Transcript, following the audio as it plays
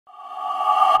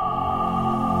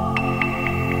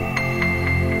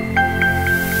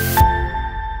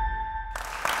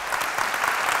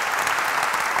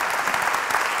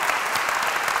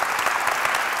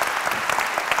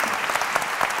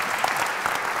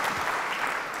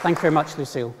Thank you very much,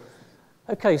 Lucille.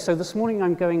 Okay, so this morning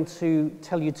I'm going to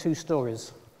tell you two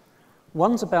stories.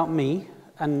 One's about me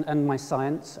and my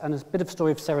science, and a bit of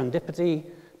story of serendipity,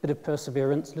 a bit of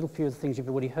perseverance, a little few of the things you've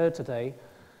already heard today.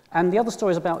 And the other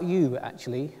story is about you,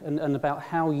 actually, and about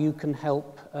how you can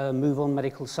help move on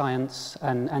medical science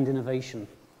and innovation.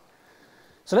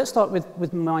 So let's start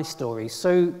with my story.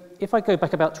 So if I go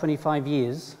back about 25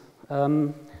 years, I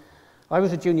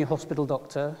was a junior hospital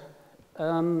doctor,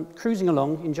 cruising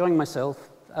along, enjoying myself,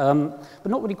 but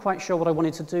not really quite sure what I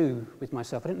wanted to do with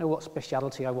myself. I didn't know what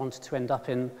speciality I wanted to end up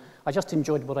in. I just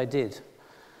enjoyed what I did.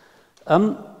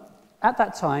 At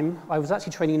that time, I was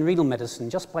actually training in renal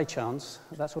medicine, just by chance.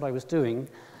 That's what I was doing.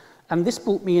 And this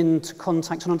brought me into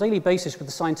contact on a daily basis with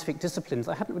the scientific disciplines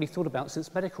I hadn't really thought about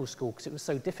since medical school because it was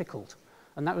so difficult,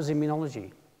 and that was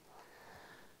immunology.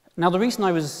 Now, the reason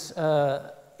I was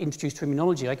introduced to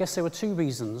immunology, I guess there were two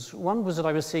reasons. One was that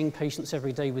I was seeing patients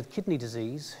every day with kidney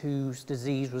disease, whose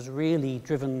disease was really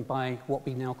driven by what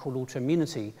we now call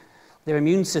autoimmunity. Their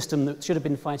immune system that should have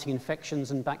been fighting infections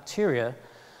and bacteria,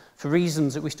 for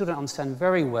reasons that we still don't understand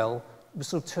very well, was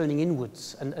sort of turning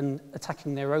inwards and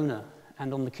attacking their owner.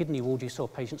 And on the kidney ward, you saw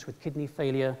patients with kidney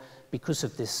failure because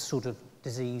of this sort of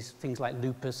disease, things like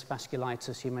lupus,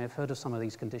 vasculitis. You may have heard of some of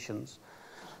these conditions.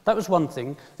 That was one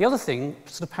thing. The other thing,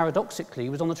 sort of paradoxically,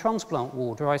 was on the transplant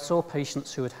ward, where I saw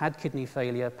patients who had had kidney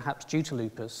failure, perhaps due to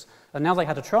lupus, and now they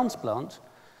had a transplant,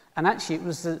 and actually it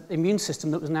was the immune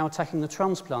system that was now attacking the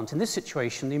transplant. In this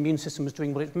situation, the immune system was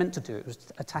doing what it was meant to do. It was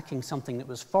attacking something that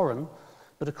was foreign,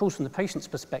 but of course from the patient's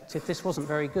perspective, this wasn't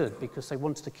very good because they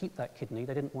wanted to keep that kidney,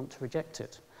 they didn't want to reject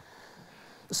it.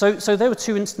 So there were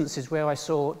two instances where I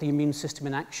saw the immune system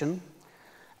in action.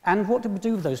 And what did we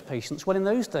do with those patients? Well, in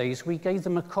those days, we gave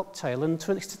them a cocktail, and to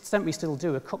an extent we still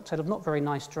do, a cocktail of not very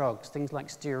nice drugs, things like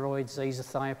steroids,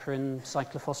 azathioprine,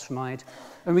 cyclophosphamide,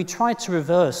 and we tried to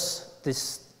reverse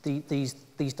these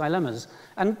dilemmas.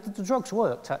 And the drugs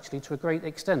worked, actually, to a great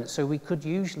extent. So we could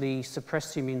usually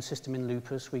suppress the immune system in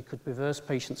lupus, we could reverse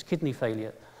patients' kidney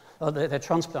failure, or their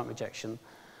transplant rejection.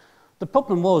 The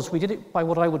problem was we did it by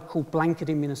what I would call blanket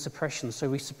immunosuppression,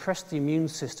 so we suppressed the immune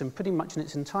system pretty much in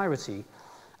its entirety.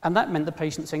 And that meant the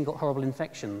patients then got horrible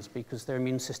infections because their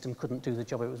immune system couldn't do the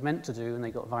job it was meant to do, and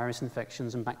they got virus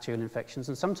infections and bacterial infections,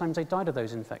 and sometimes they died of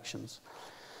those infections.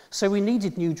 So we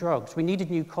needed new drugs, we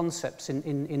needed new concepts in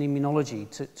immunology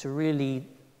to really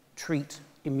treat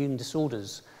immune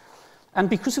disorders. And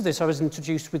because of this, I was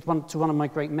introduced to one of my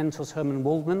great mentors, Herman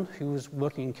Waldman, who was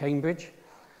working in Cambridge.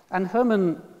 And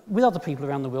Herman, with other people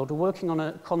around the world, were working on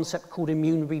a concept called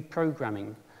immune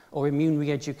reprogramming, or immune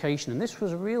re-education. And this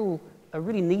was a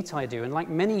really neat idea, and like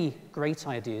many great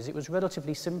ideas, it was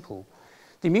relatively simple.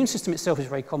 The immune system itself is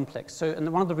very complex, and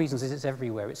one of the reasons is it's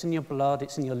everywhere. It's in your blood,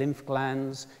 it's in your lymph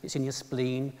glands, it's in your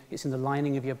spleen, it's in the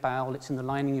lining of your bowel, it's in the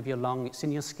lining of your lung, it's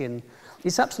in your skin.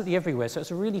 It's absolutely everywhere, so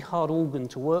it's a really hard organ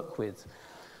to work with.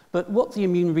 But what the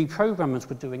immune reprogrammers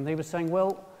were doing, they were saying,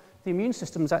 well, the immune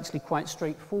system is actually quite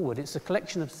straightforward. It's a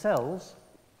collection of cells,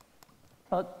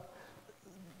 but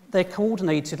they're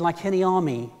coordinated like any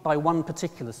army by one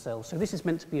particular cell. So this is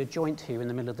meant to be a joint here in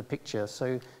the middle of the picture.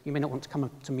 So you may not want to come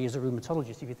up to me as a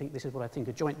rheumatologist if you think this is what I think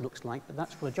a joint looks like, but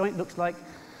that's what a joint looks like.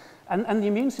 And the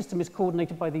immune system is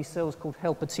coordinated by these cells called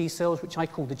helper T cells, which I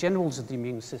call the generals of the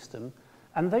immune system.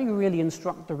 And they really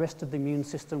instruct the rest of the immune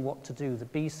system what to do. The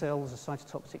B cells, the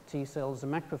cytotoxic T cells, the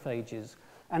macrophages.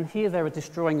 And here they're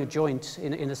destroying a joint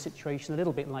in a situation a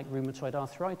little bit like rheumatoid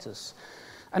arthritis.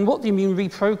 And what the immune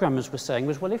reprogrammers were saying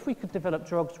was, well, if we could develop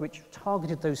drugs which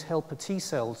targeted those helper T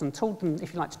cells and told them,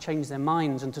 if you like, to change their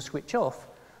minds and to switch off,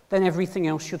 then everything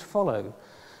else should follow.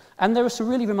 And there were some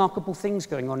really remarkable things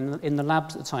going on in the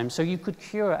labs at the time. So you could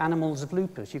cure animals of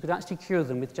lupus. You could actually cure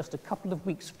them with just a couple of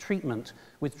weeks of treatment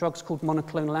with drugs called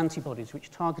monoclonal antibodies,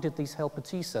 which targeted these helper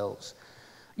T cells.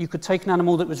 You could take an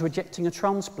animal that was rejecting a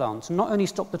transplant and not only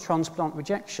stop the transplant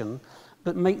rejection,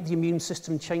 but make the immune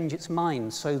system change its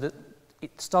mind so that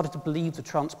it started to believe the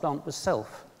transplant was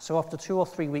self. So after 2 or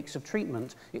 3 weeks of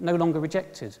treatment, it no longer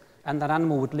rejected, and that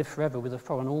animal would live forever with a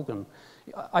foreign organ.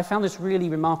 I found this really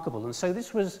remarkable, and so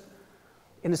this was,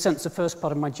 in a sense, the first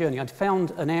part of my journey. I'd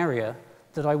found an area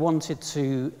that I wanted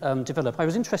to develop. I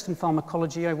was interested in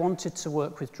pharmacology, I wanted to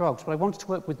work with drugs, but I wanted to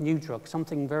work with new drugs,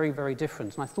 something very, very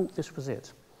different, and I thought this was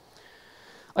it.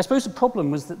 I suppose the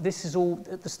problem was that this is all,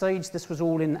 at the stage, this was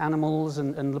all in animals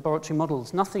and laboratory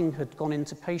models. Nothing had gone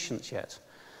into patients yet.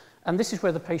 And this is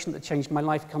where the patient that changed my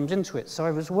life comes into it. So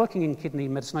I was working in kidney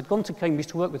medicine. I'd gone to Cambridge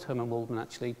to work with Herman Waldman,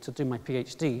 actually, to do my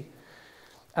PhD.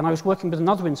 And I was working with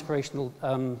another inspirational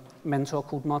mentor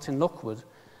called Martin Lockwood,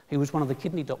 who was one of the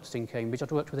kidney doctors in Cambridge.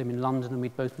 I'd worked with him in London, and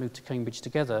we'd both moved to Cambridge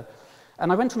together.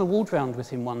 And I went on a ward round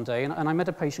with him one day, and I met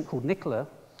a patient called Nicola,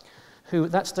 who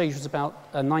at that stage was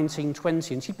about 19,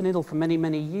 20, and she'd been ill for many,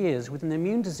 many years with an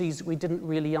immune disease that we didn't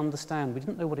really understand. We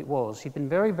didn't know what it was. She'd been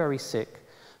very, very sick.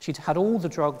 She'd had all the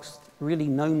drugs really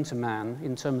known to man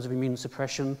in terms of immune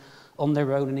suppression on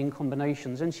their own and in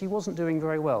combinations, and she wasn't doing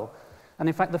very well. And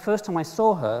in fact, the first time I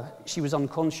saw her, she was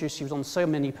unconscious. She was on so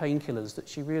many painkillers that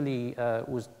she really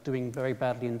was doing very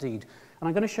badly indeed. And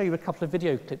I'm going to show you a couple of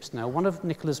video clips now. One of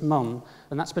Nicola's mum,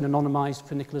 and that's been anonymised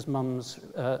for Nicola's mum's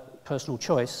personal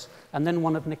choice, and then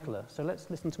one of Nicola. So let's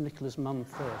listen to Nicola's mum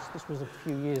first. This was a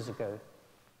few years ago.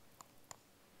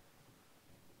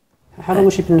 How long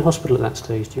has she been in hospital at that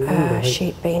stage? Do you remember?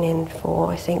 She'd been in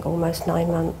for, I think, almost 9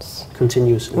 months.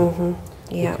 Continuously?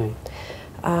 Mm-hmm. Yeah. Okay.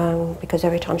 Because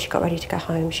every time she got ready to go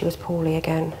home, she was poorly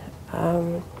again.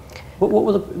 What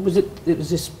were the, was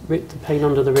this the pain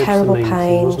under the ribs? Terrible the main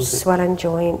pain, thing, swelling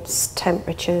joints,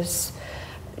 temperatures,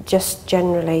 just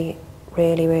generally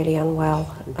really, really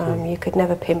unwell. Okay. You could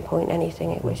never pinpoint anything.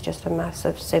 It was just a mass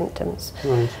of symptoms,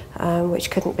 right.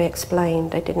 Which couldn't be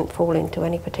explained. They didn't fall into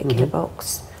any particular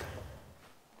box.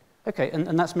 Okay,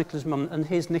 and that's Nicola's mum, and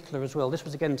here's Nicola as well. This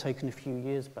was again taken a few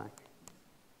years back.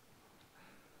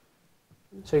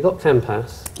 So you got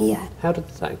Campath. Yeah. How did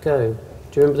that go?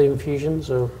 Do you remember the infusions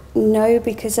or? No,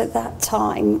 because at that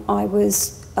time I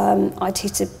was, I'd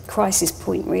hit a crisis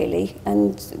point really,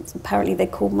 and apparently they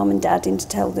called Mum and Dad in to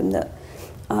tell them that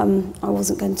I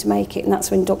wasn't going to make it, and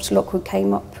that's when Dr. Lockwood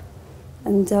came up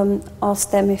and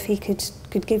asked them if he could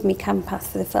give me Campath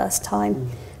for the first time.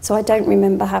 So I don't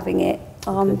remember having it,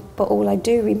 but all I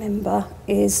do remember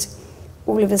is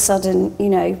all of a sudden, you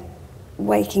know,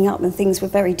 waking up and things were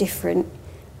very different.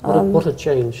 What had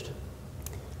changed?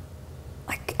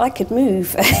 I could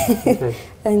move, Okay.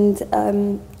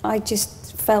 and I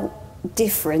just felt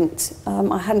different.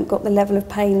 I hadn't got the level of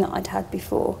pain that I'd had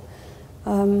before,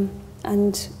 and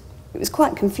it was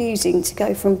quite confusing to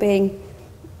go from being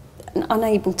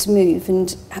unable to move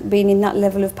and being in that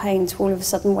level of pain to all of a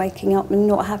sudden waking up and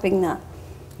not having that.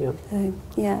 Yeah. So,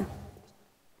 yeah.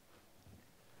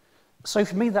 So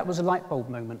for me, that was a light bulb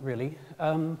moment, really.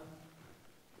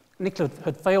 Nicola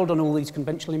had failed on all these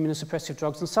conventional immunosuppressive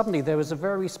drugs, and suddenly there was a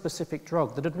very specific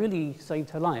drug that had really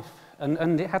saved her life.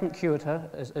 And it hadn't cured her,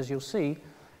 as you'll see,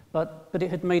 but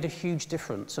it had made a huge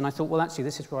difference. And I thought, well, actually,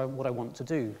 this is what I want to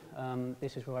do.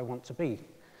 This is where I want to be.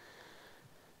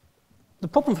 The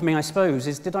problem for me, I suppose,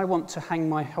 is did I want to hang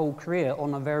my whole career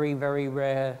on a very, very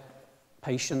rare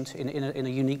patient in a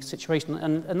unique situation,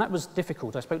 and that was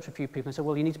difficult. I spoke to a few people and I said,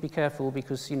 well, you need to be careful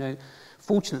because, you know,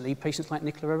 fortunately, patients like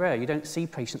Nicola are rare. You don't see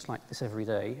patients like this every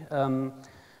day.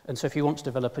 And so if you want to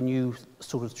develop a new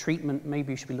sort of treatment,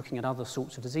 maybe you should be looking at other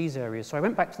sorts of disease areas. So I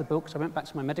went back to the books, I went back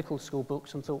to my medical school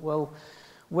books and thought, well,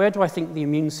 where do I think the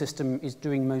immune system is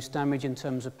doing most damage in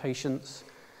terms of patients?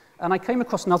 And I came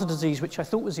across another disease which I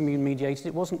thought was immune-mediated.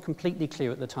 It wasn't completely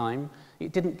clear at the time.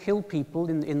 It didn't kill people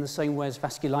in the same way as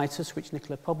vasculitis, which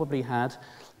Nicola probably had,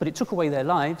 but it took away their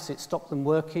lives, it stopped them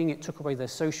working, it took away their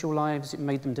social lives, it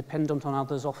made them dependent on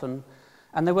others often,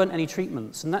 and there weren't any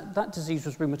treatments. And that disease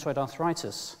was rheumatoid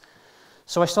arthritis.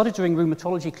 So I started doing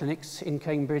rheumatology clinics in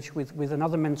Cambridge with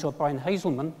another mentor, Brian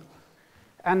Hazelman,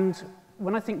 and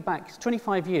when I think back,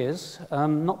 25 years,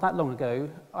 not that long ago,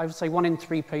 I would say 1 in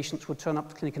 3 patients would turn up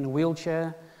to the clinic in a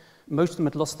wheelchair. Most of them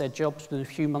had lost their jobs within a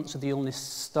few months of the illness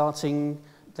starting.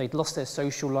 They'd lost their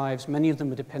social lives. Many of them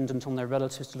were dependent on their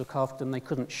relatives to look after them. They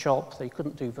couldn't shop. They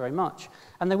couldn't do very much.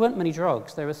 And there weren't many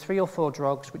drugs. There were 3 or 4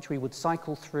 drugs which we would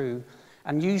cycle through.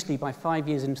 And usually by 5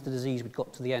 years into the disease, we'd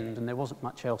got to the end, and there wasn't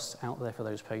much else out there for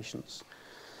those patients.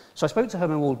 So I spoke to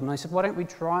Herman Waldman, and I said, why don't we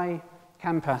try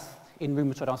Campath in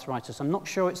rheumatoid arthritis? I'm not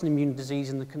sure it's an immune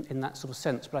disease in that sort of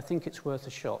sense, but I think it's worth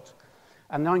a shot.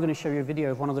 And now I'm going to show you a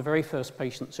video of one of the very first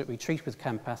patients that we treated with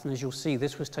Campath, and as you'll see,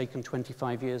 this was taken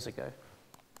 25 years ago.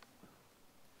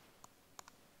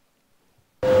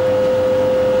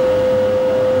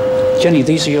 Jenny,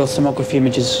 these are your thermography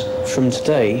images from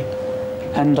today,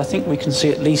 and I think we can see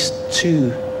at least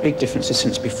 2 big differences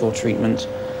since before treatment.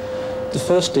 The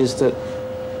first is that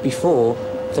before,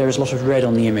 there is a lot of red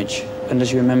on the image, and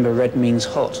as you remember, red means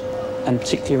hot, and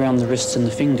particularly around the wrists and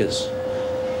the fingers.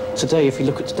 Today, if you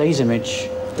look at today's image,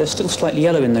 they're still slightly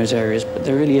yellow in those areas, but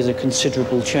there really is a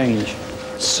considerable change.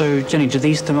 So, Jenny, do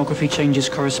these thermography changes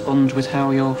correspond with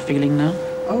how you're feeling now?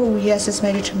 Oh yes, it's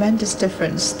made a tremendous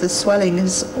difference. The swelling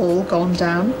has all gone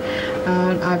down.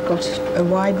 I've got a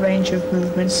wide range of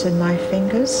movements in my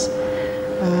fingers.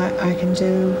 I can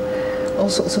do all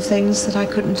sorts of things that I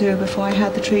couldn't do before I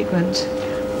had the treatment.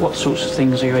 What sorts of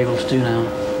things are you able to do now?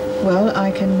 well,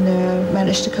 I can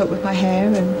manage to cope with my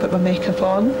hair and put my makeup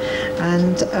on,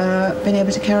 and been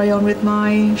able to carry on with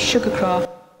my sugar craft.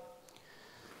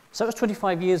 So it was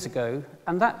 25 years ago,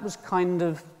 and that was kind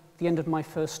of the end of my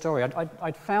first story.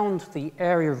 I'd found the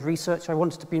area of research I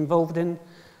wanted to be involved in.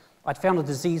 I'd found a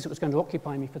disease that was going to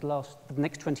occupy me for the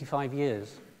next 25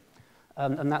 years.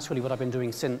 And that's really what I've been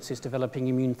doing since, is developing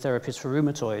immune therapies for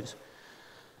rheumatoid.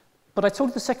 But I told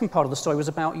you the second part of the story was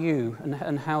about you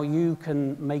and how you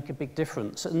can make a big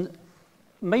difference. And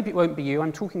maybe it won't be you,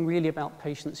 I'm talking really about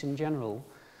patients in general.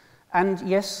 And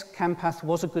yes, Campath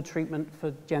was a good treatment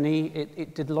for Jenny.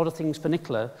 It did a lot of things for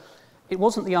Nicola. It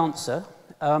wasn't the answer.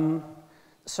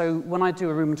 So when I do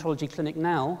a rheumatology clinic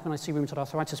now, when I see rheumatoid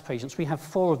arthritis patients, we have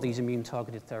 4 of these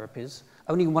immune-targeted therapies.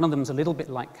 Only one of them is a little bit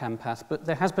like Campath, but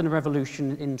there has been a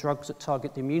revolution in drugs that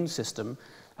target the immune system.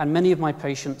 And many of my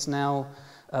patients now,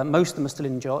 most of them are still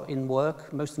in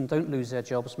work, most of them don't lose their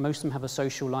jobs, most of them have a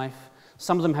social life,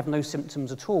 some of them have no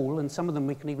symptoms at all, and some of them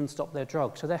we can even stop their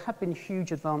drugs. So there have been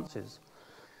huge advances.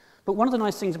 But one of the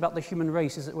nice things about the human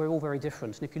race is that we're all very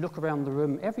different. And if you look around the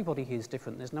room, everybody here is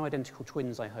different. There's no identical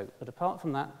twins, I hope. But apart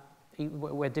from that,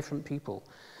 we're different people.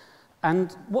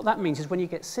 And what that means is when you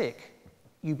get sick,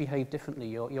 you behave differently.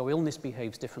 Your illness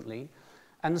behaves differently.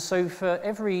 And so for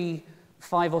every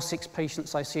 5 or 6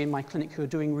 patients I see in my clinic who are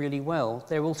doing really well,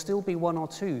 there will still be 1 or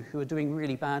 2 who are doing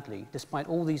really badly. Despite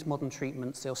all these modern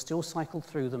treatments, they'll still cycle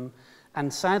through them.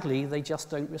 And sadly, they just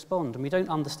don't respond. And we don't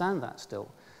understand that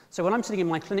still. So when I'm sitting in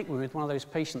my clinic room with one of those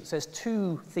patients, there's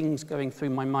 2 things going through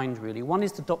my mind, really. One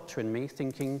is the doctor in me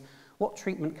thinking, what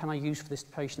treatment can I use for this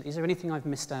patient? Is there anything I've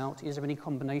missed out? Is there any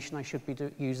combination I should be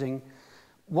using?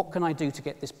 What can I do to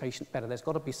get this patient better? There's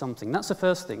got to be something. That's the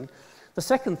first thing. The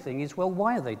second thing is, well,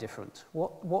 why are they different?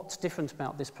 What's different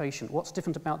about this patient? What's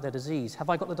different about their disease? Have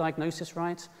I got the diagnosis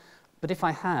right? But if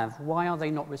I have, why are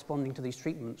they not responding to these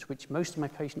treatments, which most of my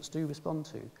patients do respond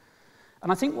to?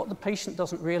 And I think what the patient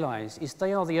doesn't realize is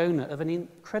they are the owner of an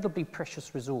incredibly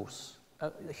precious resource,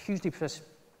 a hugely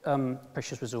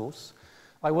precious resource.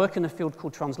 I work in a field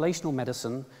called translational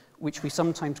medicine, which we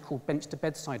sometimes call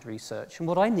bench-to-bedside research. And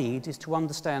what I need is to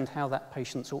understand how that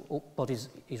patient's body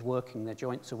is working, their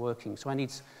joints are working. So I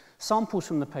need samples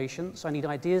from the patients, I need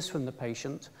ideas from the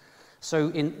patient. So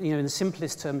in the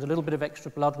simplest terms, a little bit of extra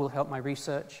blood will help my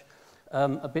research.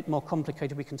 A bit more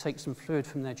complicated, we can take some fluid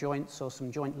from their joints or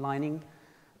some joint lining,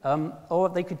 or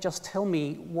they could just tell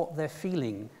me what they're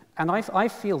feeling. And I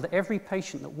feel that every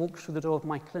patient that walks through the door of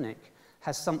my clinic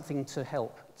has something to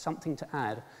help, something to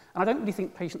add. And I don't really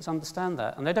think patients understand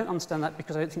that. And they don't understand that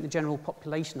because I don't think the general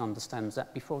population understands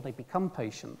that before they become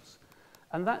patients.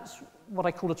 And that's what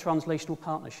I call a translational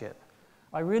partnership.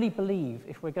 I really believe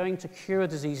if we're going to cure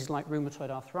diseases like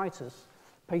rheumatoid arthritis,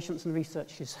 patients and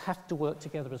researchers have to work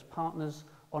together as partners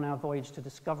on our voyage to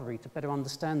discovery to better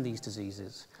understand these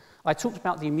diseases. I talked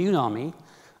about the immune army.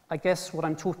 I guess what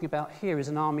I'm talking about here is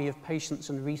an army of patients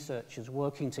and researchers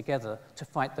working together to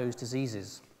fight those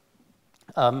diseases.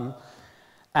 And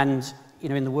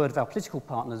in the word of our political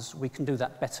partners, we can do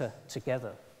that better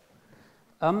together.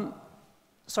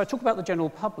 So I talk about the general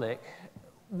public.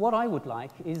 What I would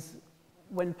like is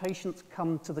when patients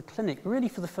come to the clinic, really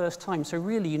for the first time, so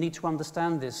really you need to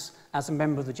understand this as a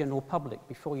member of the general public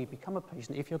before you become a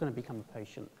patient, if you're going to become a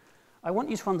patient. I want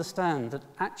you to understand that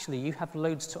actually you have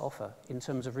loads to offer in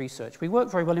terms of research. We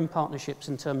work very well in partnerships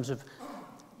in terms of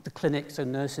the clinics, so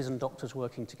nurses and doctors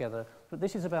working together, but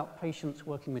this is about patients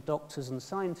working with doctors and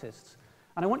scientists.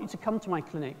 And I want you to come to my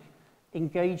clinic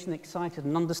engaged and excited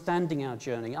and understanding our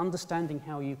journey, understanding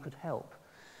how you could help.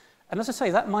 And as I say,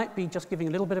 that might be just giving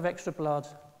a little bit of extra blood.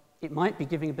 It might be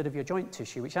giving a bit of your joint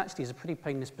tissue, which actually is a pretty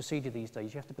painless procedure these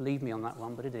days. You have to believe me on that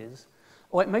one, but it is.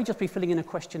 Or it may just be filling in a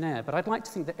questionnaire. But I'd like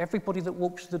to think that everybody that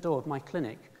walks through the door of my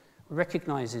clinic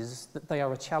recognizes that they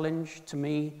are a challenge to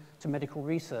me, to medical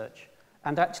research.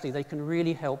 And actually, they can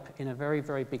really help in a very,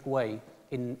 very big way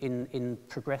in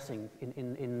progressing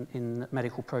in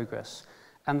medical progress.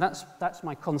 And that's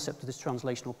my concept of this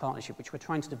translational partnership, which we're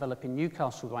trying to develop in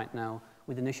Newcastle right now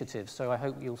with initiatives. So I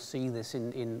hope you'll see this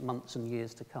in months and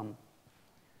years to come.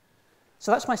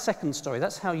 So that's my second story.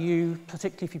 That's how you,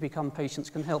 particularly if you become patients,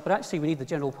 can help. But actually, we need the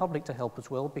general public to help as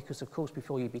well, because, of course,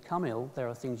 before you become ill, there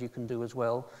are things you can do as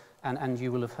well. And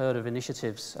you will have heard of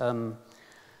initiatives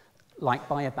like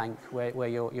Biobank, where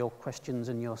your questions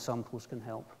and your samples can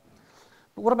help.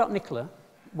 But what about Nicola?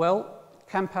 Well,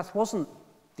 Campath wasn't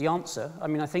the answer. I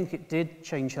mean, I think it did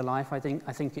change her life. I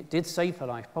think it did save her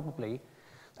life, probably.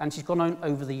 And she's gone on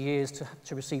over the years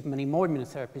to receive many more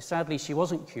immunotherapies. Sadly, she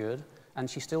wasn't cured, and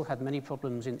she still had many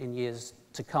problems in years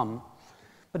to come.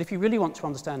 But if you really want to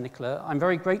understand Nicola, I'm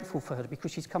very grateful for her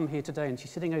because she's come here today and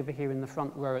she's sitting over here in the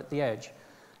front row at the edge.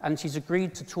 And she's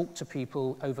agreed to talk to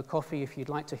people over coffee if you'd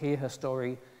like to hear her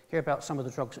story, hear about some of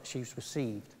the drugs that she's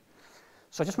received.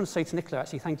 So I just want to say to Nicola,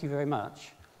 actually, thank you very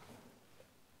much.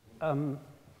 As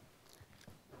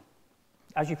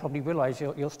you probably realise,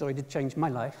 your story did change my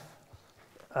life.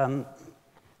 And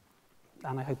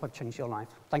I hope I've changed your life.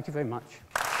 Thank you very much.